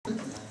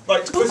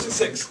Right, question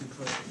 6.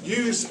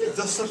 Use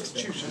the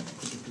substitution.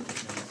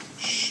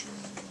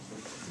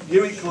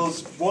 U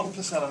equals 1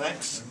 plus ln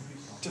x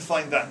to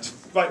find that.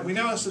 Right, we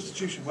know how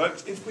substitution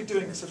works. If we're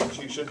doing a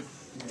substitution,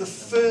 the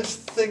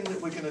first thing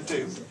that we're going to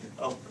do,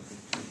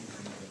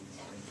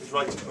 is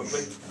write it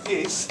properly,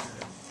 is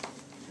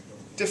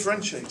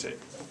differentiate it,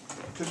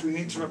 because we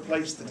need to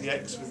replace the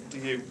dx with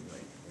du.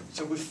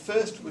 So we're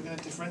going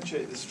to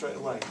differentiate this straight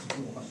away.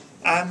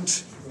 And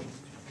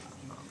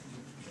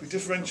if we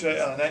differentiate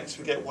ln x,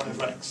 we get 1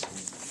 over x.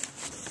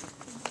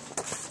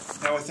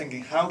 Now we're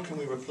thinking, how can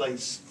we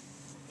replace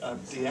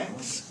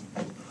dx?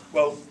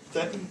 Well,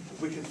 then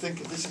we can think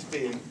of this as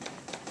being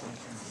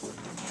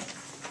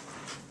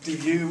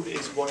du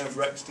is 1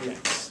 over x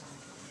dx.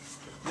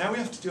 Now we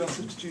have to do our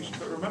substitution,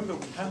 but remember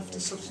we have to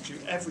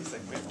substitute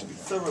everything. We have to be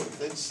thorough with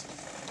this.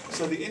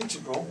 So the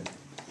integral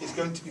is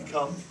going to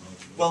become,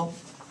 well,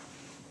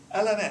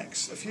 ln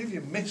x. A few of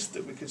you missed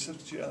that we could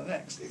substitute ln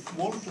x. If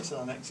 1 plus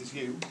ln x is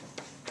u,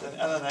 then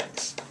ln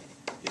x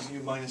is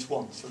u minus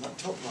 1. So that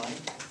top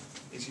line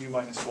is u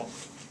minus 1.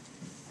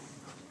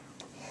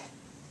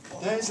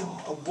 There's a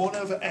 1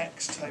 over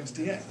x times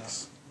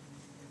dx.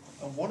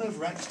 And 1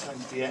 over x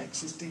times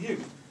dx is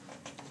du.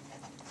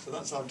 So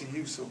that's our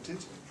du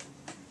sorted.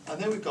 And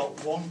then we've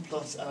got 1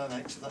 plus ln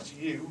x, so that's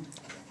u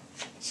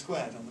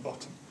squared on the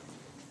bottom.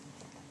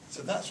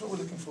 So that's what we're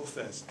looking for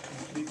first,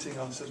 completing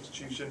our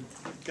substitution,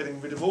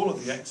 getting rid of all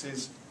of the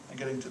x's and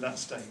getting to that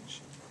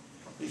stage.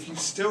 If you've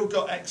still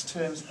got x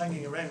terms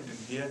hanging around in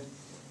here,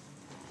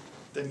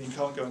 then you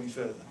can't go any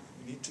further.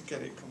 You need to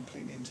get it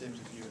completely in terms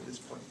of u at this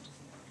point.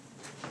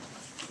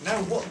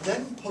 Now what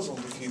then puzzled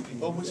a few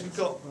people was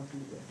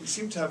we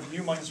seem to have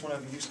u minus 1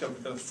 over u squared,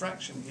 we've got a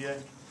fraction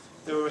here.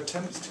 There were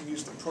attempts to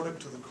use the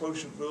product or the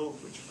quotient rule,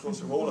 which of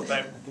course are all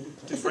about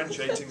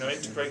differentiating or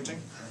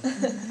integrating.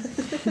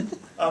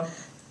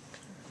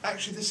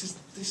 Actually,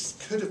 this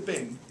could have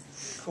been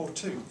core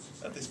 2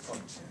 at this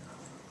point.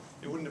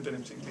 It wouldn't have been a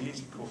particularly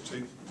easy core 2.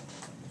 In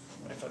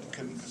fact, it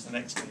couldn't, because the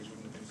next stage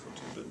wouldn't have been core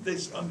 2. But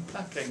this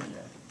unpacking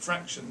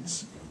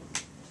fractions,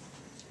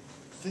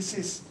 this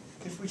is,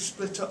 if we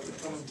split up the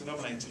common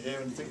denominator here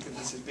and think of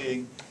this as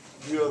being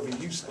u over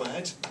u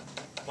squared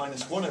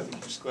minus 1 over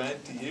u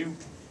squared du,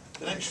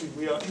 then actually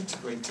we are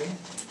integrating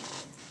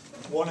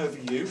 1 over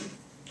u,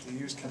 the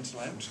u's cancel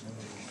out,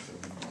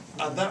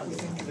 and that we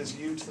think of as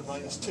u to the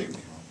minus 2.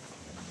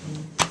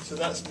 So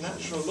that's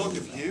natural log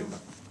of u,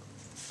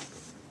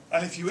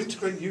 and if you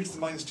integrate u to the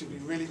minus 2, be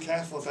really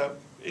careful about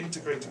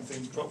integrating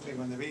things properly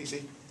when they're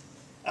easy.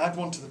 Add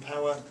 1 to the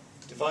power,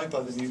 divide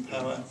by the new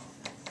power,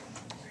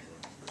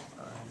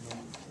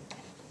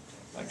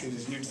 that gives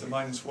us u to the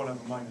minus 1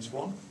 over minus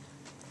 1.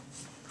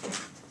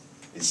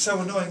 It's so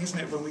annoying, isn't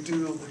it, when we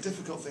do all the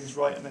difficult things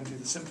right and then do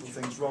the simple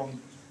things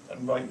wrong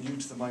and write u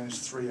to the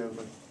minus 3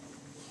 over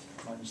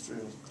minus 3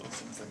 or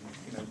something,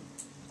 you know,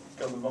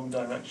 go the wrong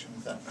direction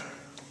with that.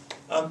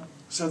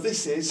 So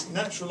this is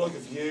natural log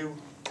of u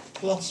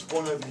plus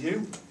 1 over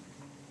u.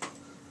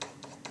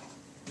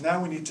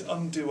 Now we need to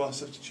undo our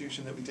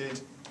substitution that we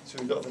did. So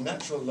we've got the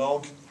natural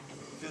log. It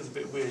feels a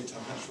bit weird to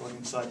have natural log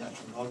inside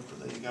natural log, but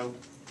there you go.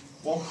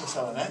 1 plus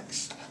ln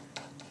x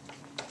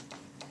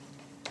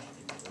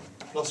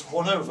plus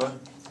 1 over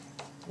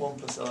 1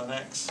 plus ln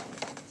x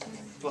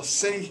plus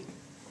c.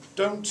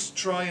 Don't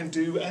try and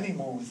do any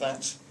more with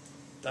that.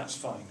 That's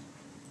fine.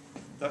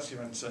 That's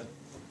your answer.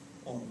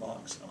 All the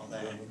marks are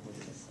there.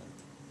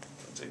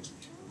 That's it.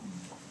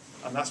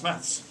 And that's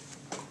maths.